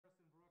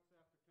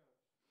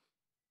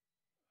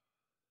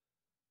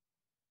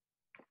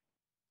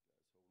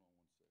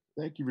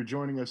Thank you for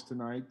joining us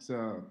tonight.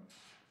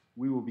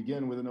 We will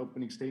begin with an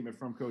opening statement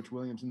from Coach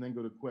Williams and then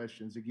go to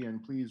questions.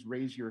 Again, please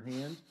raise your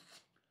hand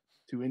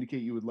to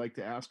indicate you would like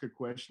to ask a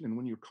question. And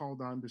when you're called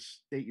on, to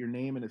state your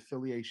name and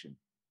affiliation.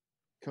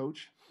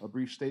 Coach, a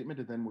brief statement,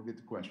 and then we'll get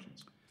to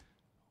questions.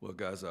 Well,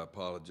 guys, I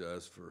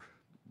apologize for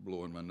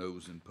blowing my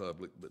nose in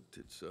public, but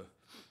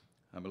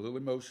I'm a little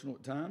emotional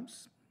at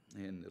times,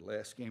 and the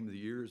last game of the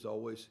year is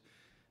always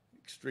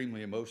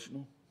extremely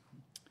emotional.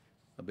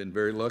 I've been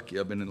very lucky.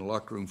 I've been in the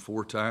locker room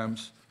 4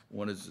 times,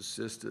 one as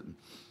assistant, and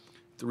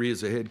 3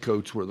 as a head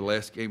coach, where the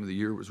last game of the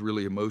year was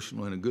really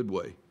emotional in a good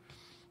way.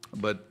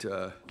 But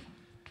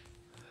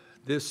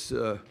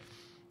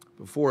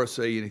before I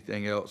say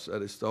anything else, I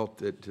just thought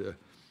that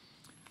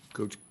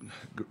Coach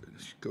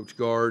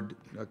Guard,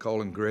 I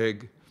call him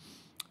Greg,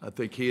 I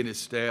think he and his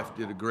staff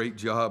did a great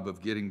job of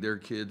getting their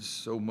kids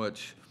so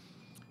much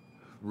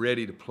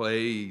ready to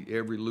play.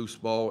 Every loose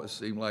ball, it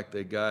seemed like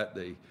they got.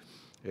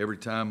 Every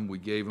time we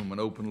gave them an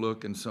open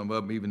look, and some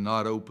of them even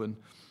not open,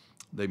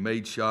 they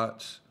made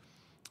shots.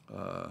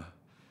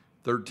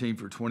 13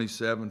 for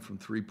 27 from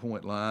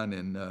three-point line,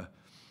 and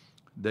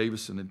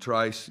Davison and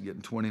Trice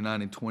getting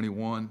 29 and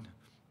 21.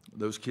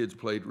 Those kids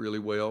played really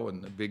well,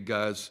 and the big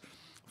guys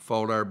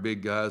fought our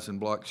big guys and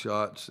blocked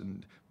shots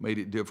and made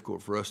it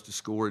difficult for us to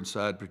score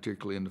inside,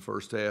 particularly in the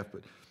first half.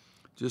 But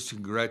just to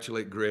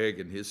congratulate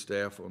Greg and his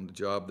staff on the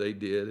job they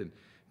did, and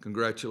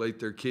congratulate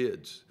their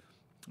kids.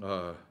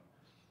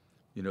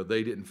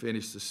 They didn't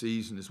finish the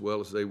season as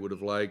well as they would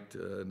have liked.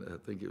 I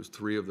think it was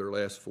 3 of their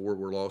last 4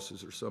 were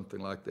losses or something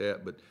like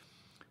that. But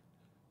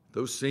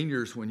those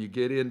seniors, when you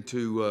get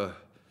into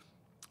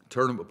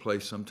tournament play,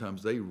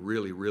 sometimes they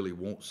really, really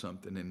want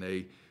something, and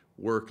they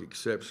work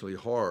exceptionally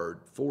hard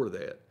for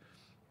that.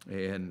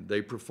 And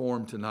they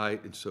performed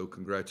tonight, and so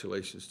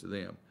congratulations to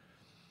them.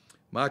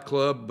 My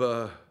club,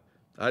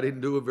 I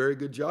didn't do a very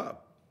good job.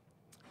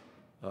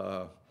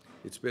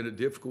 It's been a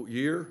difficult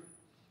year,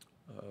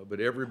 but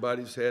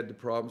everybody's had the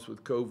problems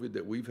with COVID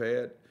that we've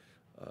had.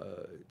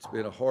 It's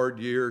been a hard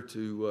year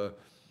to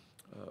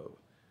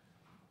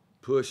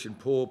push and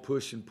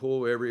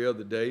pull every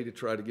other day to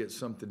try to get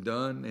something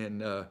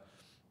done.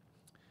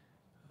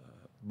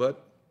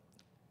 But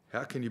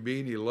how can you be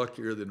any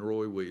luckier than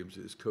Roy Williams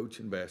is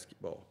coaching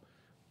basketball?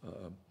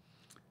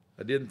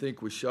 I didn't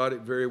think we shot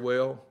it very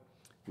well.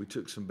 We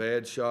took some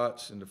bad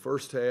shots in the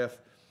first half.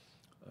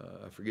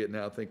 I forget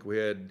now, I think we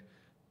had,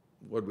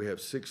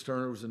 6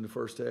 turnovers in the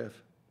first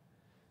half?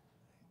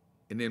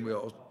 And then we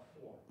all,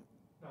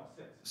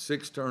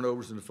 6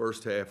 turnovers in the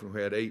first half, and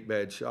we had 8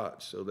 bad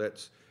shots. So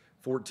that's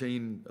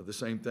 14 of the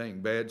same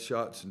thing. Bad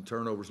shots and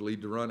turnovers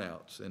lead to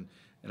runouts. And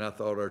I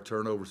thought our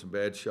turnovers and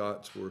bad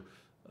shots were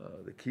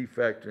the key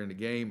factor in the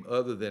game,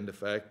 other than the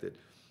fact that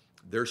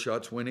their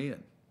shots went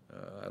in.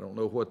 I don't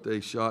know what they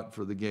shot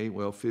for the game.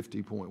 Well,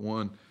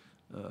 50.1,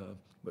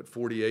 but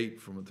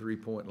 48 from a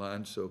three-point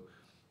line. So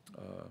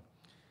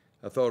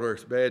I thought our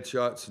bad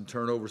shots and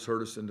turnovers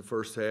hurt us in the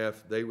first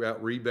half. They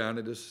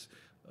out-rebounded us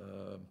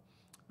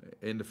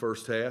in the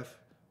first half.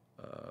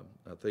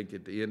 I think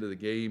at the end of the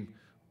game,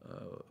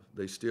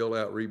 they still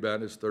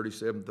out-rebounded us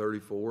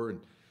 37-34,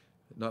 and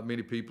not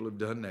many people have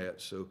done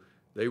that. So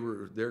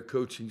their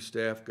coaching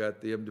staff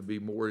got them to be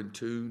more in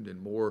tune and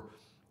more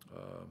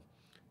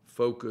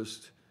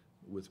focused,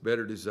 with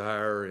better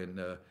desire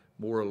and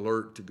more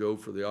alert to go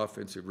for the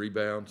offensive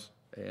rebounds.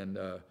 And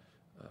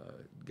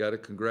got to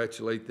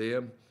congratulate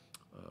them.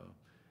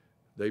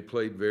 They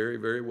played very,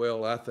 very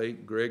well. I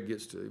think Greg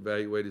gets to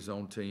evaluate his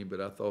own team, but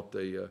I thought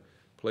they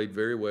played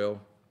very well.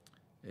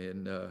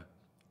 And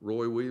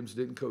Roy Williams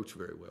didn't coach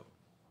very well.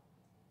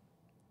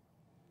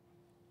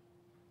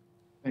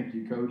 Thank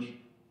you, Coach.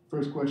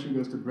 First question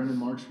goes to Brendan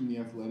Marks from The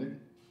Athletic.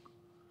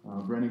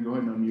 Brendan, go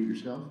ahead and unmute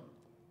yourself.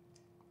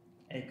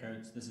 Hey,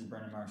 Coach. This is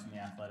Brendan Marks from The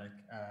Athletic.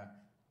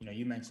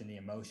 You mentioned the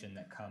emotion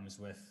that comes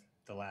with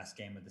the last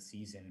game of the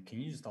season. Can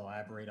you just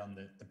elaborate on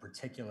the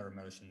particular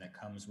emotion that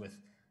comes with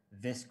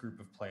this group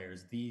of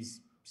players,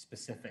 these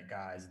specific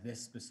guys,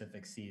 this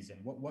specific season?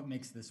 What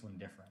makes this one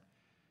different?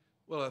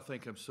 Well, I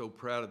think I'm so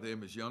proud of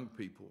them as young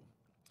people.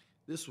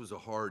 This was a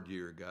hard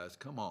year, guys.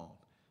 Come on.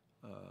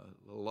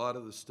 A lot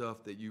of the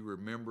stuff that you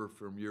remember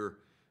from your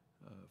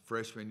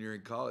freshman year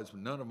in college,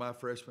 none of my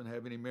freshmen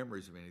have any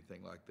memories of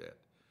anything like that.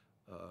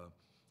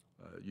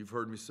 You've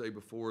heard me say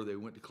before, they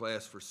went to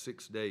class for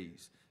 6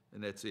 days,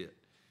 and that's it.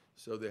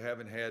 So they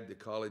haven't had the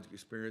college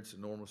experience a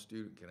normal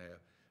student can have.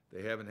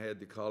 They haven't had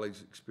the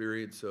college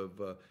experience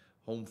of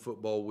home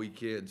football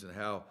weekends and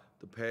how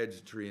the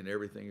pageantry and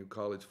everything of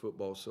college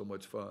football is so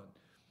much fun.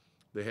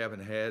 They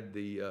haven't had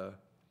the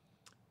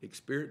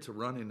experience of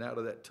running out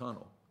of that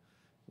tunnel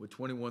with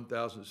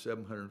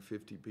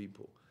 21,750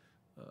 people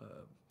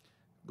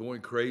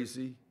going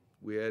crazy.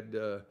 We had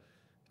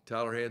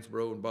Tyler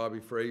Hansbrough and Bobby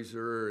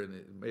Fraser, and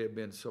it may have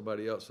been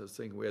somebody else. I was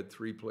thinking we had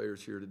 3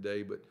 players here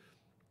today, but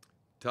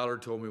Tyler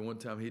told me one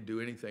time he'd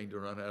do anything to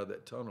run out of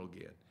that tunnel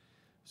again.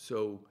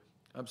 So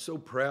I'm so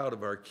proud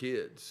of our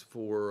kids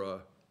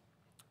for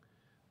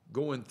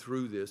going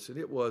through this, and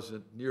it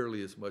wasn't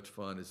nearly as much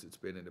fun as it's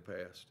been in the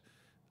past.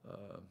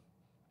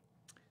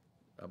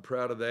 I'm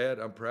proud of that.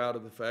 I'm proud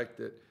of the fact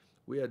that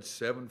we had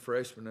 7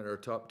 freshmen in our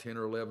top 10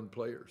 or 11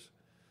 players,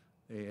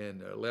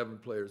 and 11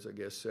 players, I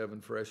guess,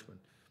 7 freshmen.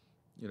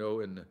 You know,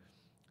 and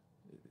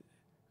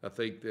I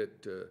think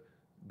that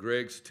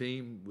Greg's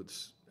team with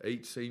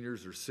 8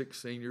 seniors or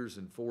 6 seniors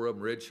and 4 of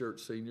them redshirt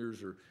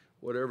seniors or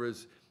whatever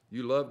is,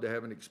 you love to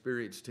have an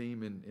experienced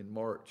team in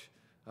March.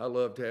 I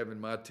loved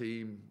having my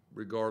team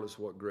regardless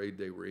of what grade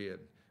they were in.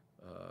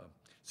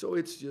 So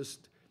it's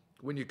just,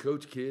 when you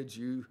coach kids,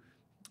 you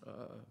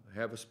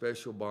have a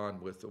special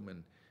bond with them.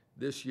 And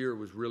this year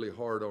was really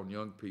hard on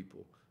young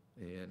people,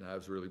 and I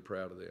was really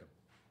proud of them.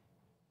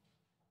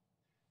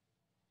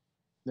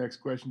 Next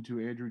question to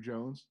Andrew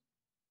Jones.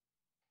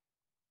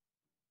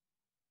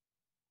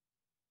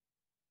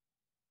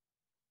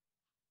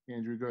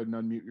 Andrew, go ahead and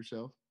unmute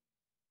yourself.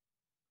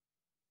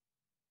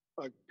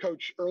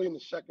 Coach, early in the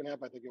second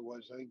half, I think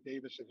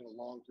Davis hit a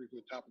long three to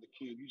the top of the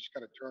key. You just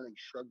kind of turn and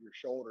shrug your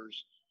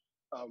shoulders.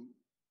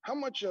 How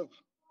much of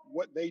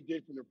what they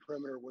did from the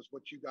perimeter was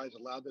what you guys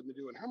allowed them to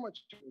do, and how much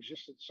was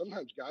just that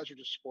sometimes guys are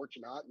just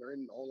scorching hot and there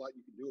ain't a whole lot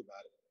you can do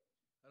about it?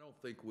 I don't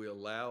think we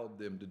allowed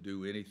them to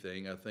do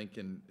anything. I think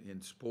in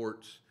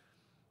sports,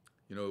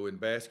 you know, in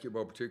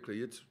basketball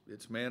particularly,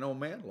 it's man on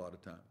man a lot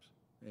of times.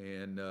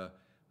 And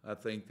I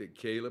think that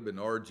Caleb and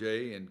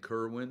RJ and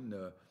Kerwin,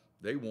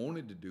 they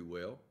wanted to do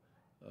well.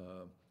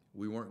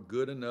 We weren't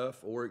good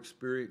enough or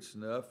experienced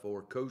enough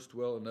or coached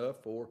well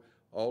enough or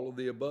all of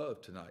the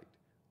above tonight.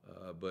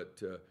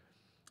 But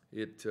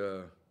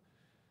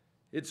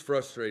it's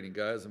frustrating,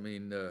 guys. I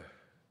mean,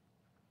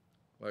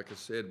 like I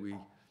said, we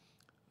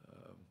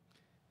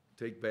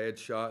take bad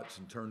shots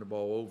and turn the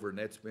ball over, and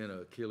that's been an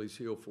Achilles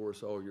heel for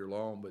us all year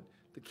long. But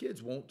the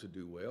kids want to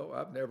do well.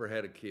 I've never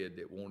had a kid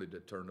that wanted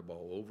to turn the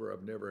ball over.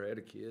 I've never had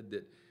a kid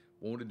that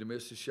wanted to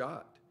miss a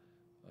shot.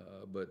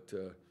 But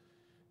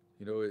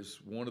you know,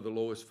 it's one of the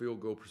lowest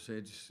field goal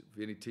percentages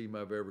of any team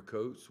I've ever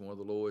coached, one of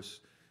the lowest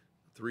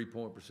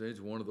three-point percentage,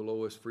 one of the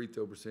lowest free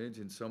throw percentage.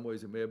 In some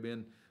ways, it may have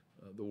been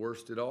the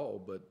worst at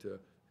all, but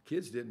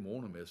kids didn't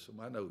want to miss them.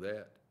 I know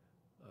that.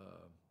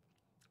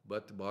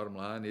 But the bottom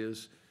line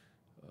is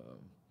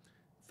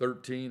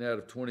 13 out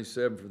of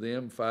 27 for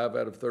them, 5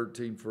 out of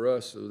 13 for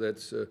us, so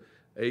that's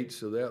 8,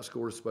 so they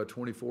outscored us by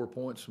 24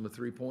 points from the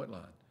three-point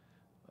line.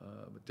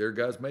 But their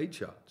guys made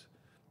shots.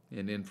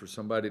 And then for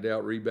somebody to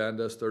out-rebound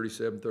us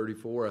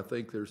 37-34, I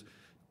think there's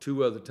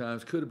 2 other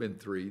times, could have been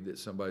 3, that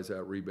somebody's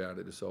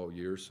out-rebounded us all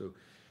year. So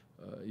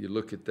you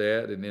look at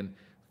that, and then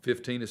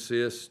 15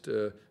 assists,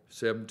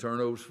 7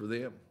 turnovers for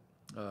them.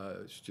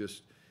 It's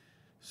just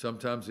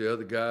sometimes the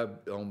other guy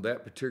on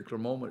that particular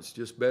moment is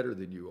just better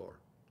than you are.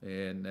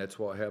 And that's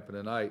what happened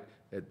tonight.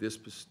 At this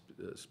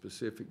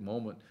specific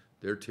moment,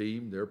 their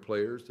team, their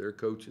players, their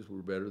coaches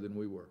were better than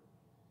we were.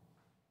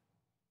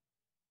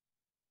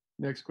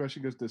 Next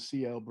question goes to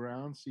CL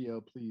Brown.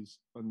 CL, please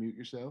unmute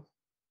yourself.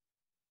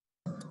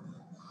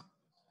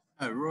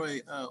 Roy,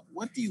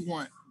 what do you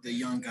want the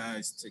young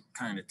guys to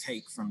kind of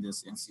take from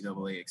this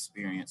NCAA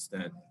experience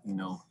that, you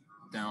know,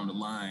 down the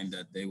line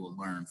that they will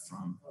learn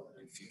from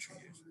in future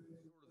years?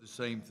 The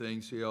same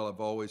thing, CL.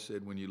 I've always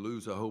said when you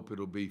lose, I hope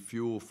it'll be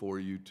fuel for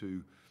you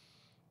to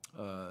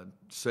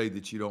say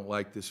that you don't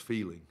like this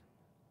feeling,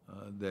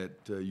 that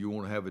you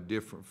want to have a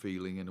different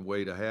feeling, and the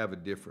way to have a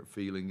different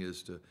feeling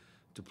is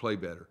to play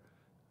better.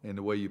 And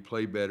the way you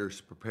play better is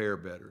to prepare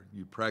better.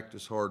 You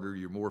practice harder,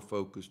 you're more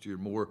focused, you're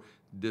more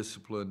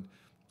disciplined.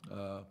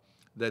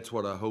 That's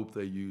what I hope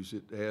they use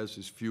it as,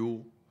 is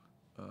fuel.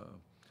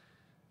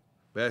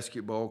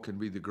 Basketball can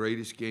be the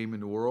greatest game in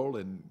the world,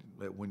 and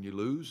when you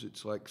lose,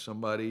 it's like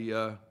somebody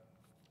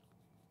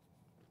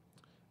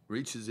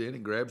reaches in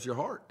and grabs your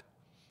heart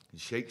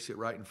and shakes it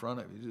right in front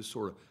of you. It just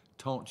sort of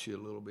taunts you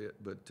a little bit,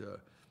 but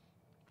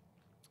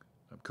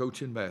I'm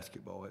coaching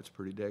basketball. That's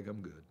pretty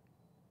daggum good.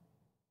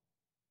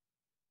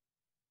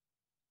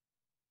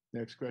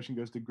 Next question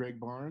goes to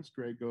Greg Barnes.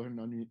 Greg, go ahead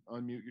and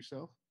unmute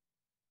yourself.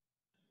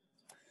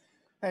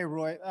 Hey,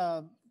 Roy.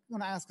 I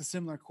want to ask a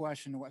similar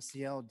question to what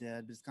CL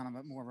did, but it's kind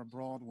of more of a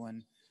broad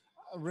one.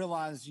 I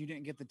realize you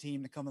didn't get the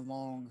team to come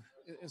along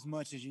as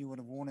much as you would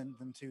have wanted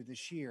them to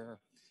this year,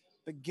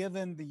 but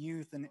given the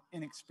youth and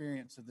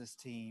inexperience of this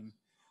team,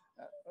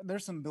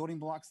 there's some building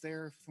blocks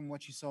there from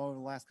what you saw over the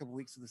last couple of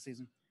weeks of the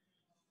season.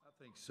 I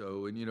think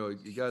so. And, you know,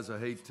 you guys, I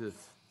hate to,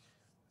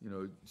 you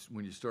know,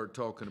 when you start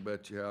talking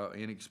about how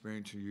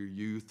inexperienced your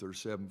youth or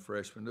 7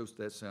 freshmen,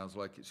 that sounds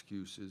like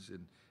excuses,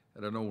 and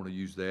I don't want to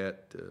use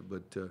that,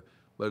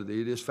 but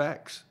it is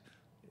facts.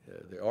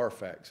 They are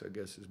facts, I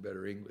guess is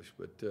better English.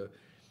 But,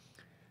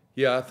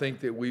 yeah, I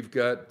think that we've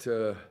got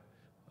the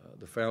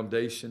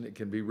foundation that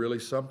can be really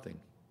something.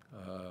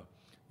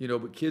 You know,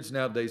 but kids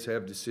nowadays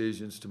have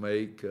decisions to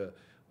make,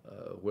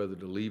 whether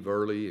to leave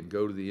early and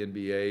go to the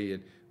NBA,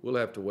 and we'll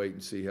have to wait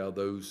and see how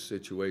those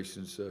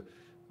situations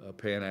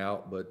pan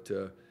out. But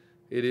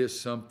it is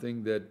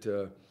something that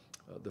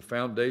the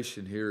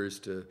foundation here is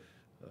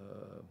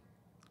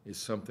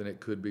something that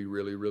could be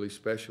really, really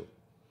special.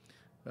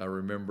 I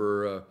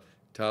remember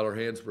Tyler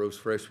Hansborough's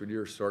freshman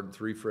year, starting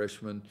 3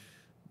 freshmen,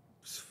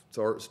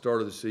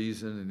 start of the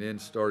season, and then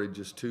started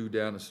just 2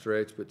 down the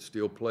stretch, but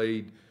still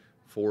played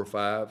 4 or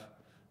 5.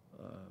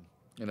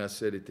 And I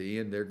said at the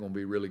end, they're going to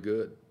be really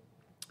good.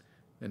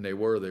 And they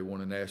were. They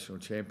won a national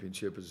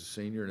championship as a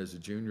senior, and as a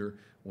junior,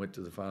 went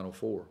to the Final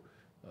Four.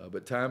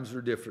 But times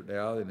are different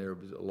now, and there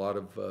was a lot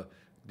of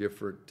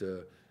different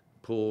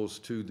pulls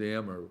to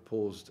them or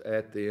pulls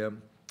at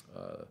them,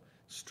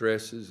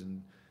 stresses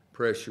and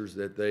pressures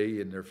that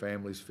they and their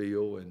families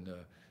feel. And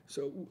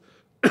so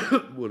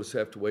we'll just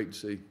have to wait and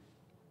see.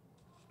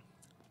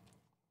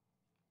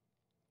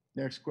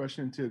 Next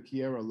question to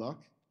Kiera Luck.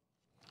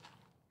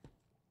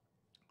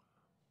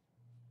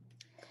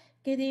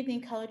 Good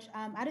evening, Coach.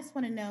 I just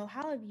want to know,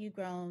 how have you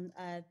grown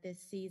this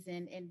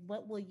season, and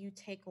what will you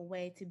take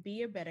away to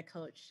be a better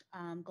coach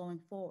going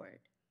forward?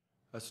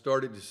 I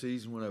started the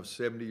season when I was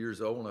 70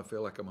 years old, and I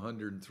feel like I'm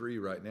 103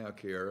 right now,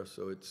 Kiara.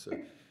 So it's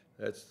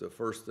that's the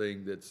first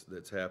thing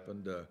that's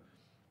happened.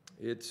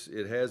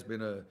 It has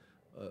been a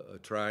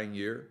trying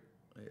year.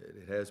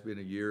 It has been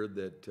a year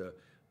that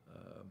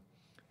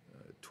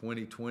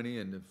 2020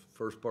 and the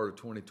first part of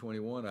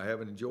 2021 I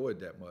haven't enjoyed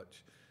that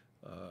much.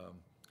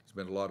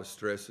 There's been a lot of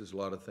stresses, a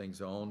lot of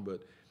things on, but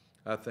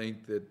I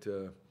think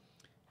that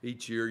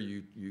each year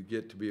you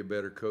get to be a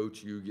better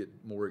coach, you get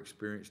more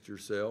experienced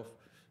yourself.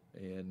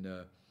 And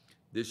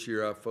this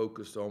year I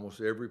focused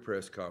almost every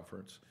press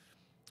conference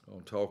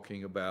on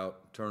talking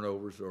about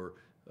turnovers or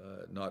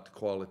not the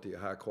quality, a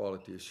high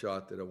quality of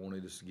shot that I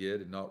wanted us to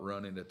get, and not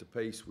running at the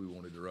pace we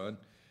wanted to run.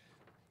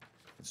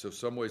 And so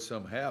some way,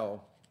 somehow,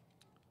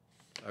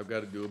 I've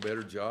got to do a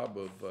better job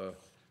of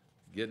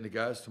getting the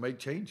guys to make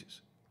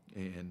changes.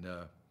 And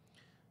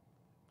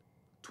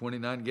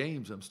 29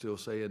 games, I'm still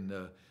saying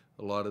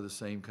a lot of the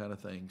same kind of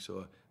things.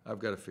 So I've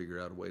got to figure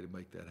out a way to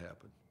make that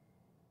happen.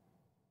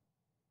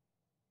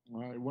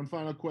 All right, one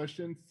final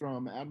question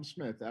from Adam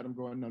Smith. Adam,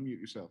 go ahead and unmute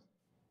yourself.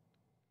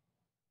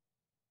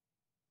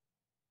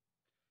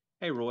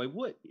 Hey, Roy,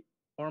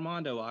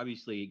 Armando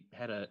obviously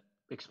had a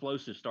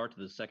explosive start to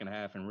the second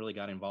half and really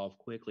got involved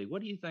quickly.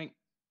 What do you think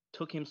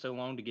took him so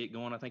long to get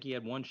going? I think he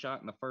had 1 shot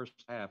in the first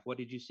half. What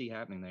did you see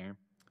happening there?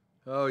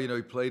 Oh,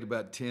 he played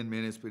about 10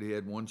 minutes, but he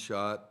had 1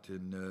 shot,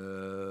 and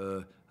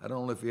I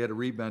don't know if he had a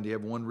rebound. He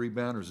had 1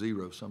 rebound or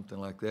 0, something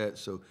like that.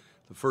 So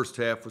the first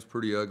half was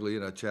pretty ugly,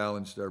 and I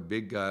challenged our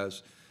big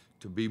guys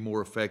to be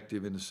more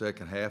effective in the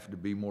second half, to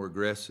be more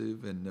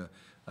aggressive, and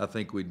I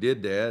think we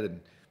did that. And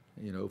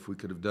if we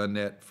could have done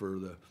that for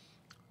the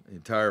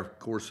entire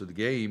course of the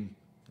game,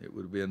 it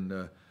would have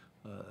been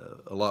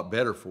a lot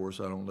better for us.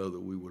 I don't know that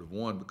we would have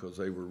won because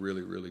they were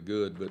really, really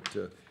good,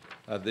 but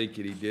I think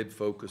that he did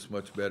focus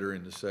much better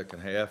in the second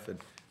half,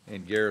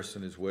 and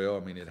Garrison as well. I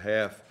mean, at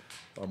half,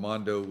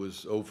 Armando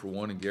was 0 for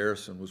 1 and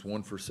Garrison was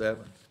 1 for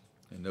 7.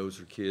 And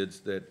those are kids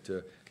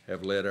that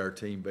have led our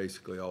team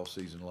basically all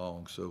season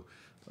long. So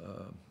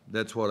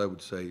that's what I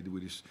would say.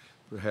 We just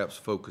perhaps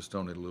focused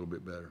on it a little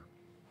bit better.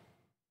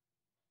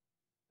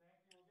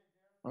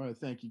 All right,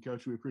 thank you,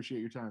 Coach. We appreciate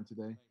your time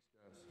today.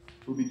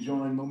 We'll be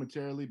joined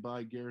momentarily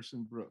by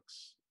Garrison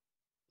Brooks.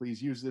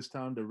 Please use this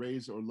time to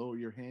raise or lower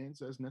your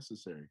hands as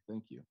necessary.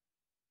 Thank you.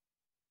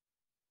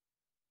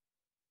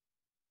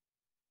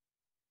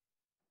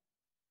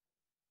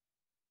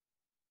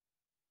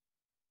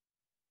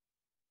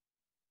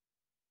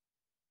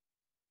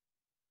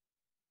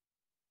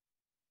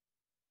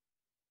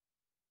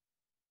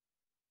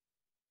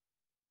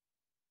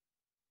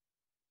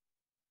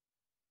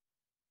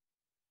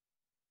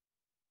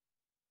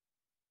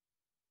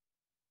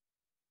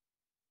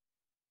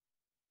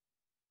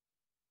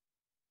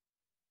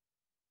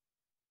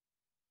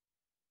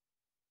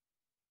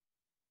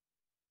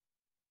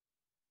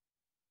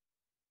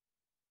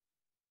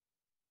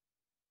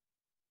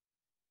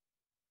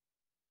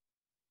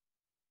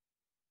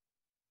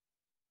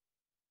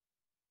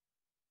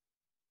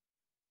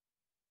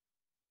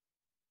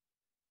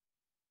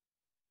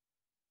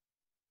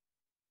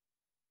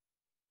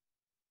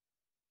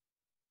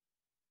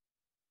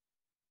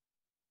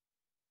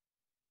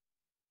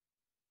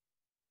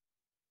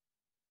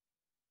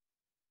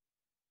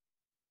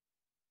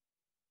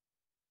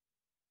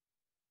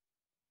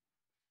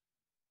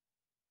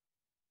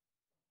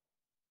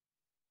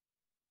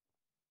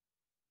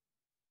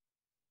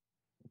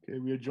 Okay,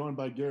 we are joined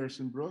by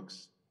Garrison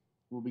Brooks.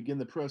 We'll begin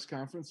the press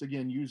conference.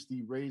 Again, use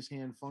the raise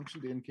hand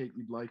function to indicate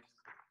you'd like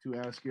to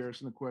ask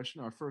Garrison a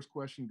question. Our first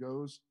question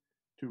goes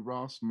to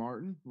Ross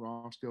Martin.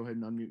 Ross, go ahead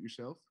and unmute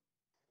yourself.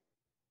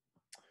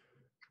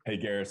 Hey,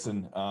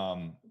 Garrison.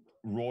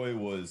 Roy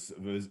was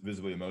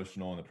visibly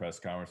emotional in the press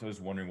conference. I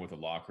was wondering what the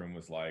locker room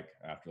was like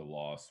after the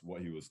loss,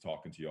 what he was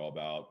talking to you all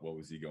about, what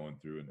was he going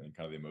through, and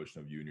kind of the emotion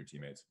of you and your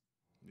teammates.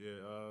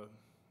 Yeah,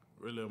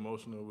 really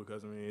emotional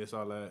because, this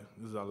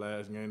is our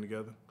last game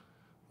together.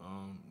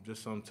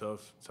 Just something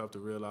tough to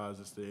realize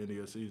it's the end of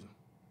your season.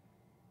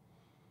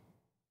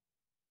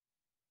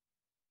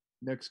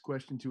 Next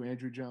question to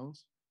Andrew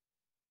Jones.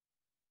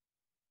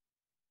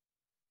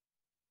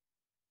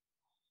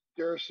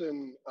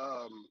 Garrison,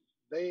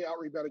 they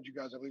out-rebounded you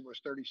guys. I believe it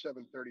was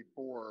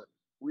 37-34.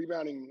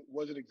 Rebounding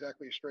wasn't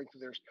exactly a strength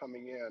of theirs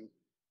coming in.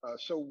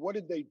 So what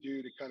did they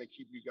do to kind of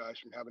keep you guys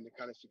from having the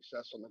kind of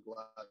success on the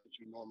glass that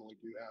you normally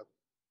do have?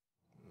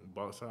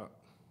 Box out.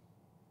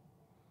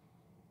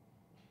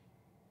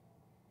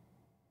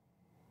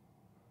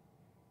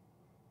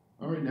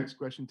 All right, next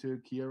question to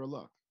Kiera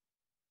Luck.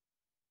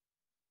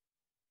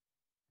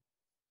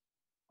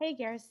 Hey,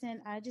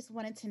 Garrison, I just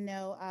wanted to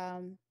know,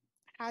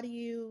 how do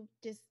you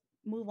just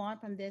move on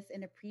from this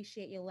and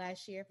appreciate your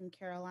last year from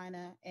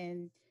Carolina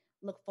and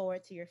look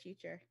forward to your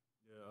future?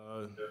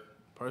 Yeah,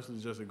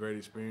 personally, just a great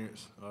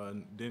experience.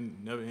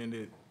 Never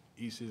ended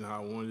each season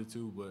how I wanted it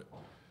to, but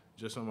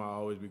just something I'll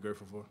always be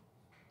grateful for.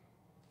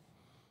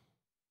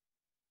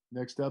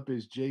 Next up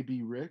is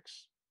JB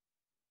Ricks.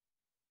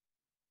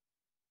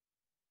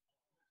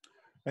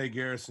 Hey,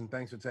 Garrison,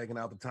 thanks for taking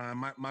out the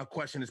time. My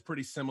question is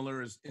pretty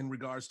similar as in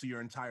regards to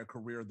your entire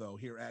career, though,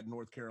 here at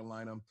North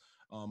Carolina.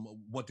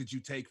 What did you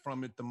take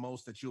from it the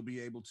most that you'll be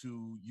able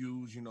to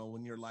use,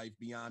 in your life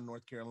beyond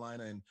North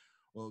Carolina? And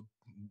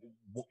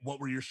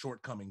what were your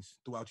shortcomings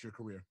throughout your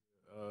career?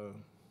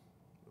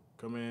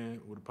 Come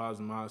in with a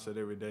positive mindset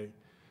every day,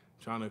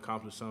 trying to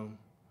accomplish something.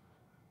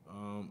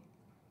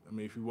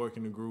 If you work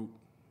in a group,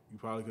 you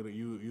probably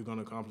you're going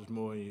to accomplish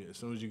more. And as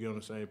soon as you get on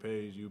the same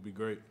page, you'll be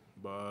great.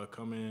 But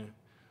come in,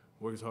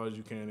 work as hard as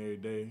you can every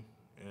day,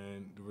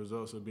 and the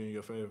results will be in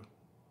your favor.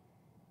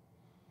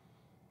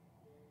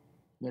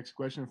 Next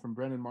question from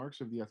Brennan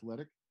Marks of The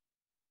Athletic.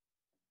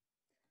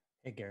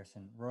 Hey,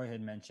 Garrison. Roy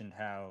had mentioned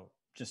how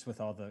just with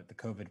all the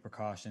COVID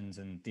precautions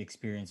and the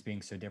experience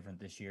being so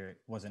different this year, it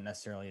wasn't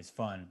necessarily as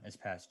fun as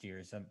past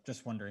years. I'm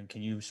just wondering,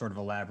 can you sort of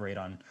elaborate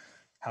on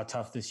how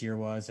tough this year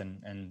was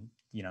and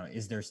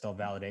is there still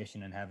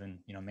validation in having,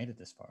 made it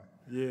this far?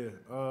 Yeah,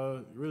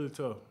 really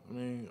tough.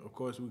 Of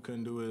course, we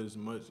couldn't do as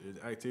much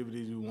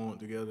activities we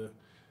want together.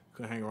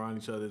 Couldn't hang around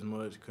each other as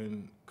much.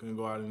 Couldn't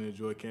go out and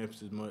enjoy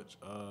campus as much.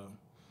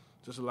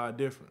 Just a lot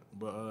different.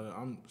 But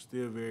I'm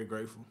still very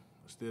grateful.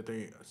 I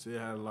still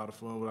had a lot of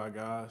fun with our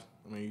guys.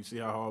 You see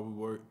how hard we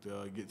worked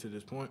to get to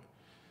this point.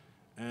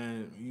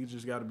 And you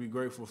just got to be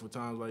grateful for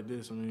times like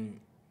this.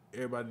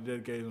 Everybody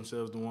dedicated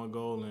themselves to one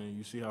goal, and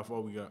you see how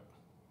far we got.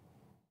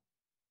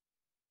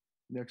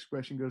 Next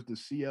question goes to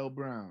CL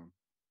Brown.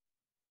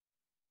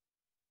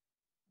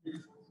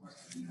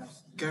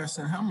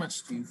 Garrison, how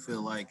much do you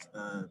feel like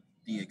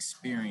the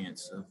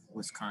experience of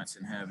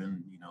Wisconsin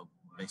having,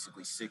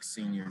 basically 6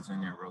 seniors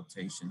in their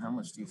rotation, how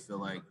much do you feel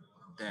like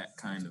that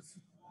kind of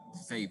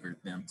favored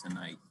them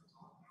tonight?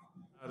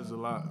 That is a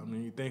lot.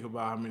 You think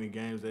about how many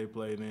games they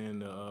played in,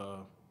 the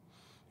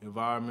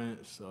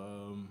environments.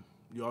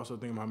 You also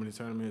think about how many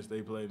tournaments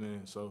they played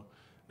in. So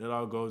that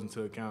all goes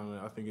into account.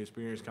 I think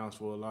experience counts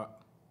for a lot.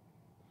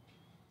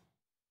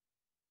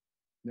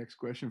 Next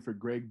question for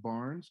Greg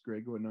Barnes.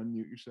 Greg, go ahead and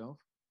unmute yourself.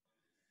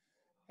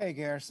 Hey,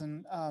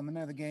 Garrison. I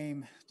know the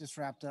game just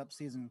wrapped up,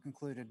 season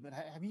concluded, but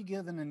have you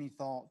given any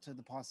thought to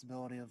the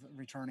possibility of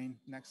returning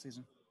next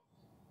season?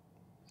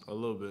 A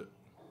little bit.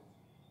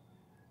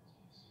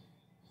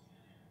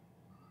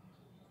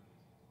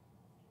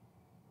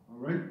 All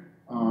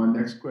right.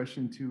 Next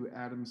question to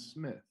Adam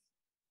Smith.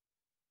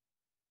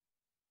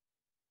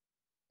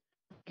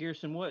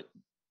 Garrison,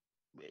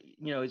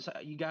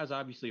 you guys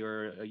obviously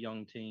are a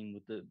young team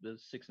with the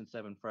 6 and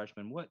 7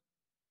 freshmen. What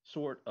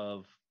sort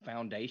of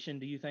foundation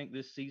do you think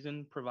this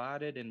season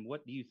provided, and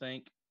what do you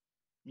think,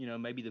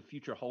 maybe the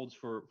future holds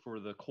for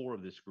the core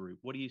of this group?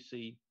 What do you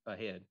see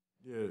ahead?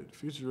 Yeah, the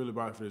future's really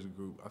bright for this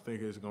group. I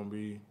think it's going to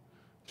be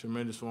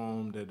tremendous for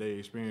them that they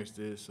experienced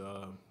this,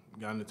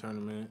 got in the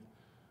tournament,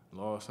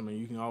 lost.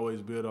 You can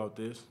always build off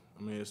this.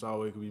 It's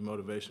always going to be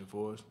motivation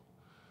for us.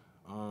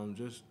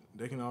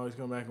 They can always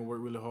come back and work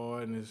really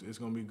hard, and it's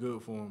going to be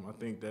good for them. I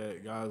think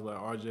that guys like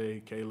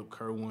RJ, Caleb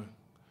Kerwin,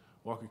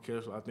 Walker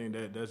Kessler, I think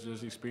that's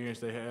just experience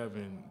they have,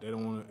 and they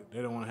don't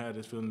want to have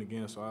this feeling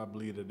again. So I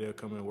believe that they'll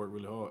come in and work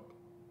really hard.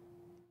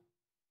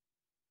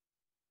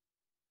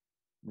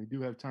 We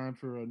do have time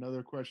for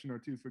another question or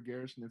two for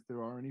Garrison. If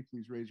there are any,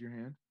 please raise your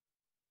hand.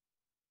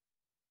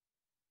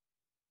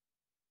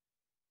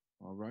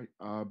 All right.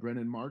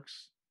 Brennan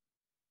Marks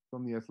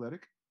from The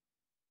Athletic.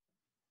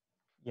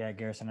 Yeah,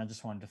 Garrison, I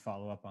just wanted to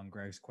follow up on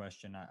Greg's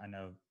question. I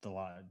know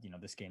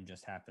this game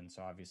just happened,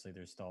 so obviously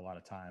there's still a lot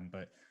of time,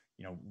 but,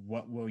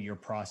 what will your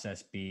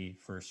process be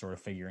for sort of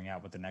figuring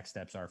out what the next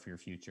steps are for your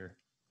future?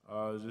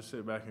 Just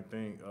sit back and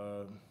think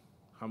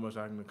how much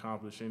I can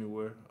accomplish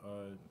anywhere,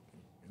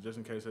 just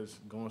in case it's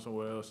going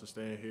somewhere else or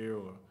staying here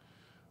or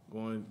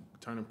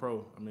turning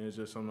pro. It's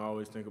just something I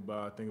always think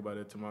about. I think about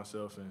it to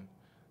myself and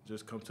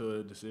just come to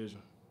a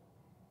decision.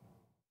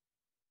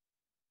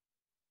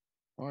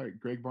 All right,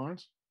 Greg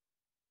Barnes.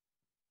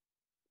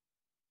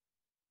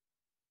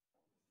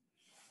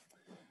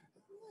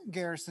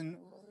 Garrison,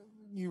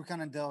 you were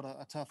kind of dealt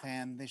a tough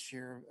hand this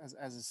year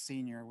as a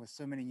senior with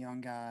so many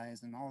young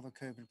guys and all the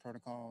COVID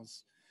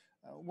protocols.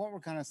 What were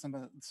kind of some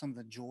of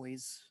the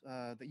joys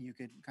that you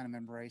could kind of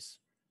embrace?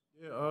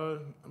 Yeah,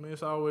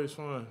 it's always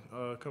fun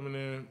coming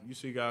in. You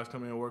see guys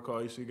come in and work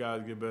hard. You see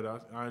guys get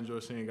better. I enjoy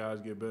seeing guys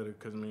get better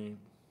because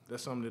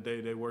that's something that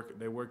they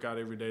work out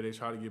every day. They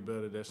try to get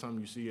better. That's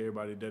something you see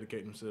everybody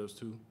dedicate themselves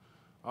to.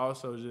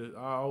 Also,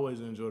 I always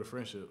enjoy the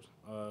friendships.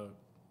 The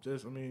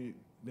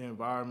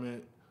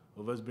environment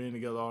of us being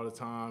together all the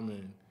time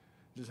and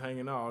just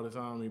hanging out all the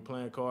time. I mean,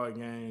 playing card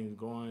games,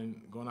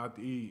 going out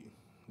to eat,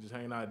 just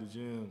hanging out at the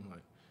gym. Like,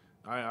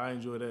 I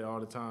enjoy that all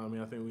the time. I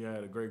mean, I think we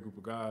had a great group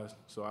of guys,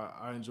 so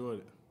I enjoyed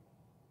it.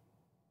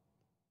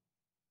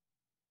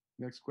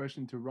 Next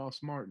question to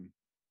Ross Martin.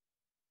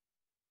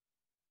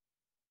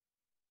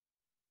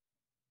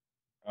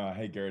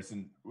 Hey,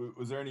 Garrison,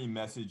 was there any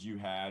message you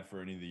had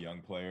for any of the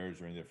young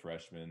players or any of the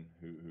freshmen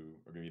who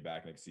are going to be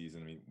back next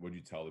season? I mean, what did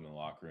you tell them in the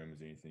locker room? Is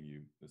there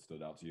anything that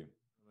stood out to you?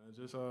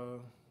 Just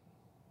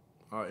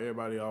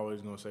everybody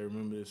always going to say,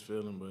 remember this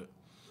feeling, but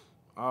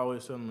I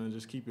always tell them, man,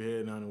 just keep your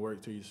head down and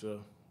work to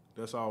yourself.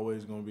 That's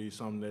always going to be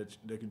something that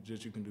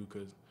you can do,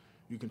 because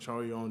you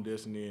control your own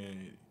destiny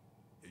and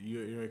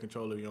you're in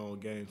control of your own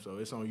game, so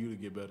it's on you to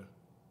get better.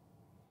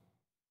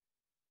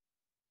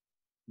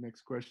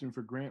 Next question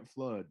for Grant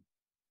Flood.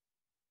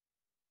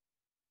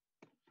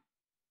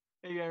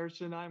 Hey,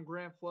 Garrison, I'm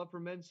Grant Flood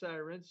from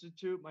Insider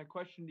Institute. My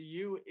question to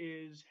you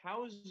is,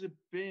 how has it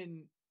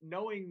been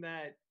knowing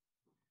that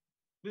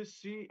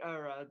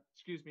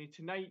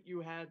tonight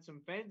you had some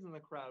fans in the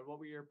crowd? What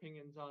were your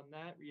opinions on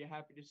that? Were you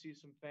happy to see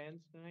some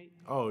fans tonight?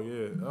 Oh,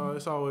 yeah.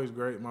 It's always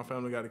great. My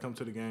family got to come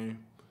to the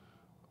game.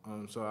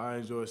 So I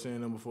enjoyed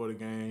seeing them before the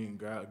game.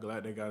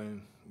 Glad they got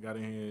in here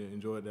and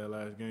enjoyed that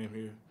last game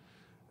here.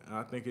 And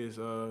I think it's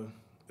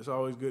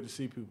always good to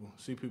see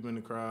people in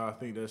the crowd. I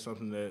think that's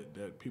something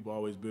that people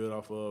always build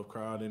off of,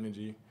 crowd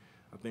energy.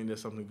 I think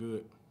that's something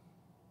good.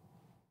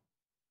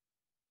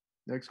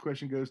 Next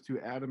question goes to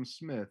Adam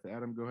Smith.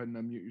 Adam, go ahead and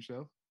unmute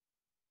yourself.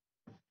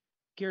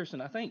 Garrison,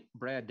 I think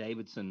Brad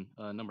Davidson,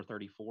 number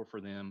 34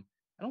 for them,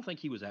 I don't think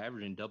he was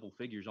averaging double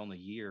figures on the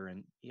year,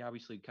 and he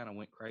obviously kind of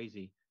went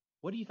crazy.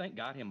 What do you think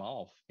got him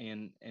off?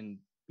 And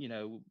you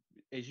know,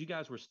 as you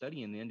guys were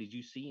studying then, did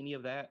you see any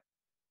of that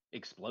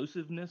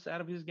explosiveness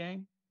out of his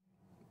game?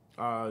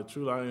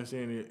 Truly, I didn't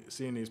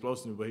see any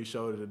explosiveness, but he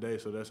showed it today,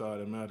 so that's all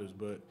that matters.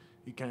 But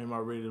he came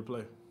out ready to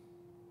play.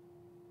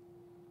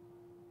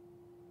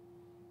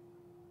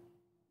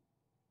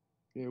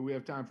 Yeah, we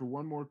have time for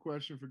one more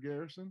question for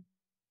Garrison.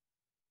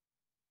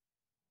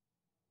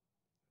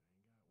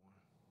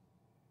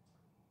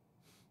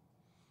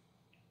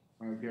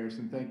 All right,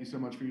 Garrison, thank you so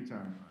much for your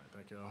time. All right,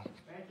 thank you all.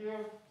 Thank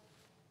you.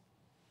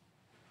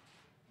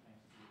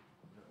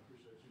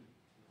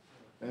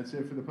 That's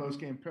it for the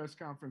post-game press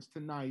conference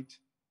tonight.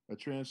 A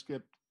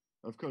transcript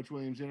of Coach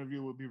Williams'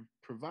 interview will be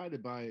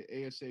provided by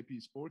ASAP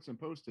Sports and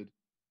posted,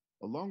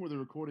 along with a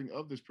recording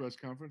of this press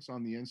conference,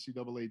 on the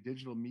NCAA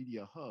Digital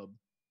Media Hub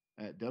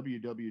at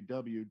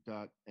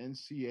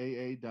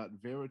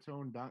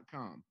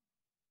www.ncaa.veritone.com.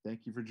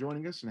 Thank you for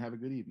joining us and have a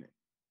good evening.